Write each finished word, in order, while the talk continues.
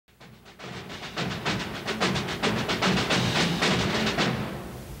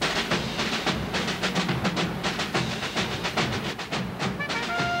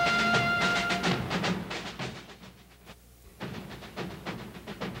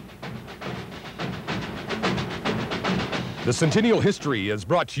The Centennial History is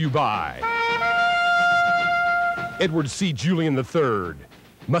brought to you by Edward C. Julian III,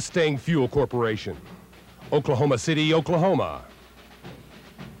 Mustang Fuel Corporation, Oklahoma City, Oklahoma.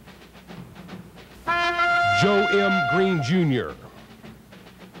 Joe M. Green Jr.,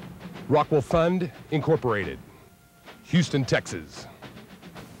 Rockwell Fund, Incorporated, Houston, Texas.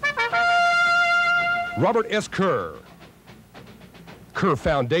 Robert S. Kerr, Kerr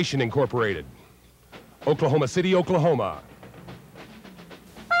Foundation, Incorporated, Oklahoma City, Oklahoma.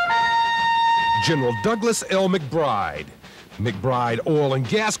 General Douglas L. McBride, McBride Oil and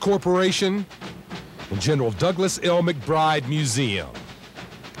Gas Corporation, and General Douglas L. McBride Museum.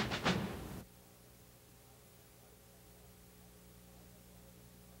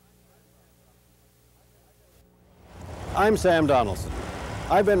 I'm Sam Donaldson.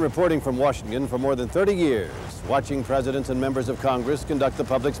 I've been reporting from Washington for more than 30 years, watching presidents and members of Congress conduct the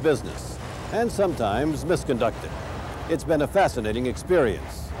public's business, and sometimes misconduct it. It's been a fascinating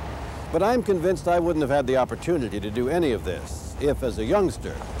experience. But I'm convinced I wouldn't have had the opportunity to do any of this if, as a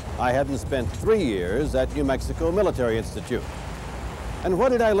youngster, I hadn't spent 3 years at New Mexico Military Institute. And what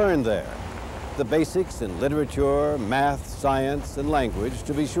did I learn there? The basics in literature, math, science, and language,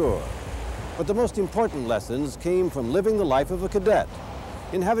 to be sure. But the most important lessons came from living the life of a cadet,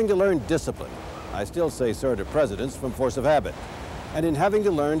 in having to learn discipline. I still say sir to presidents from force of habit. And in having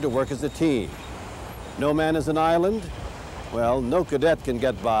to learn to work as a team. No man is an island. Well, no cadet can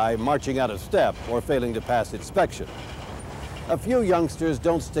get by marching out of step or failing to pass inspection. A few youngsters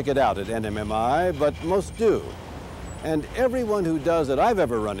don't stick it out at NMMI, but most do. And everyone who does that I've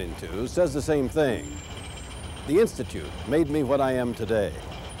ever run into says the same thing. The Institute made me what I am today.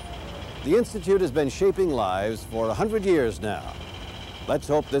 The Institute has been shaping lives for 100 years now. Let's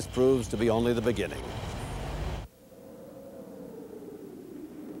hope this proves to be only the beginning.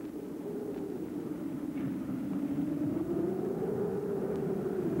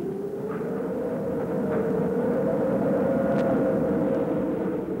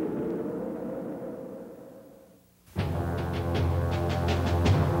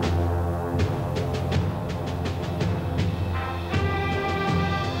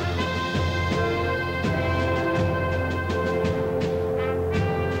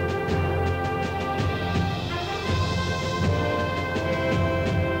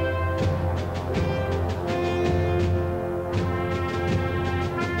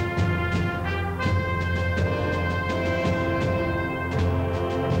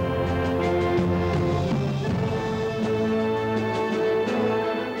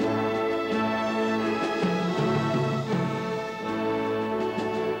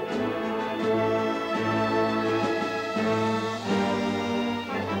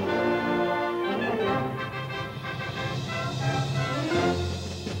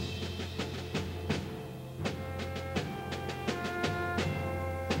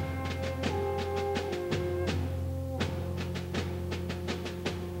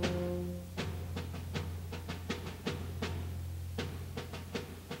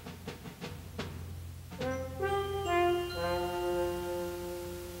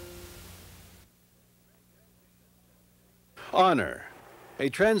 Honor. A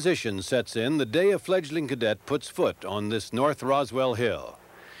transition sets in the day a fledgling cadet puts foot on this North Roswell Hill.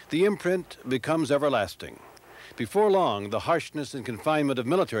 The imprint becomes everlasting. Before long, the harshness and confinement of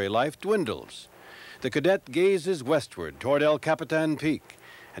military life dwindles. The cadet gazes westward toward El Capitan Peak,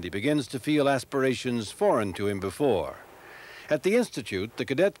 and he begins to feel aspirations foreign to him before. At the Institute, the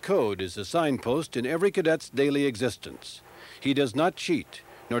cadet code is a signpost in every cadet's daily existence. He does not cheat,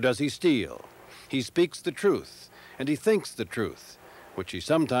 nor does he steal. He speaks the truth, and he thinks the truth, which he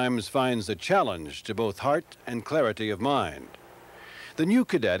sometimes finds a challenge to both heart and clarity of mind. The new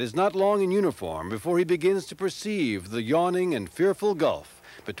cadet is not long in uniform before he begins to perceive the yawning and fearful gulf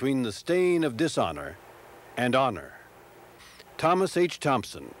between the stain of dishonor and honor. Thomas H.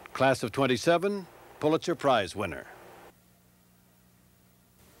 Thompson, class of '27, Pulitzer Prize winner.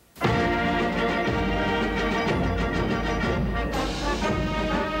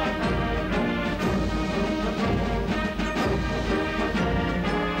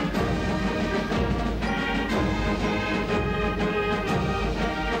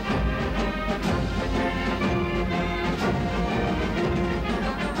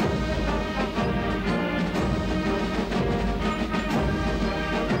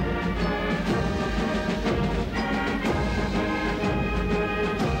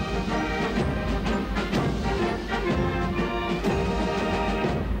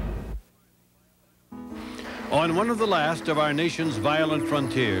 On one of the last of our nation's violent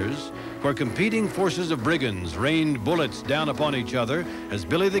frontiers, where competing forces of brigands rained bullets down upon each other as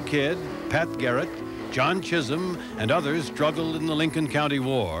Billy the Kid, Pat Garrett, John Chisholm, and others struggled in the Lincoln County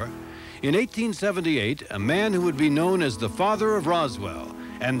War, in 1878, a man who would be known as the father of Roswell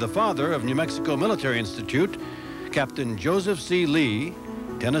and the father of New Mexico Military Institute, Captain Joseph C. Lee,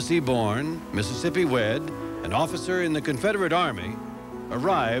 Tennessee-born, Mississippi-wed, an officer in the Confederate Army,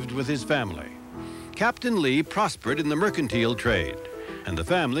 arrived with his family. Captain Lee prospered in the mercantile trade, and the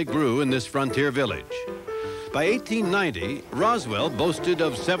family grew in this frontier village. By 1890, Roswell boasted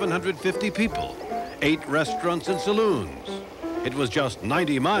of 750 people, 8 restaurants and saloons. It was just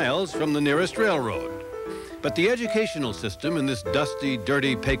 90 miles from the nearest railroad. But the educational system in this dusty,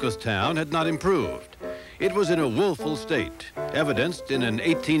 dirty Pecos town had not improved. It was in a woeful state, evidenced in an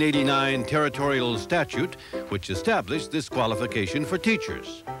 1889 territorial statute which established this qualification for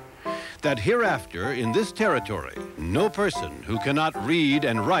teachers: that hereafter in this territory, no person who cannot read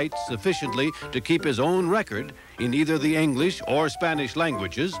and write sufficiently to keep his own record in either the English or Spanish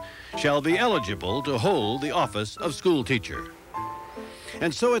languages shall be eligible to hold the office of school teacher.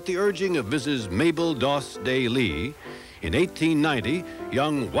 And so at the urging of Mrs. Mabel Doss Day Lee, in 1890,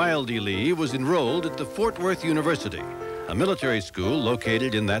 young Wildey Lee was enrolled at the Fort Worth University, a military school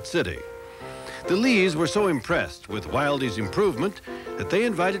located in that city. The Lees were so impressed with Wildey's improvement that they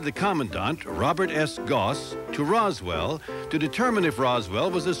invited the commandant, Robert S. Goss, to Roswell to determine if Roswell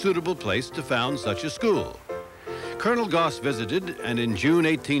was a suitable place to found such a school. Colonel Goss visited and in June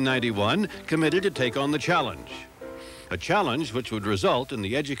 1891 committed to take on the challenge. A challenge which would result in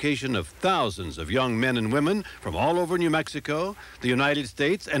the education of thousands of young men and women from all over New Mexico, the United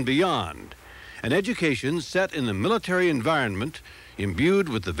States, and beyond. An education set in a military environment imbued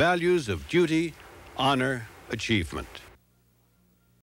with the values of duty, honor, achievement.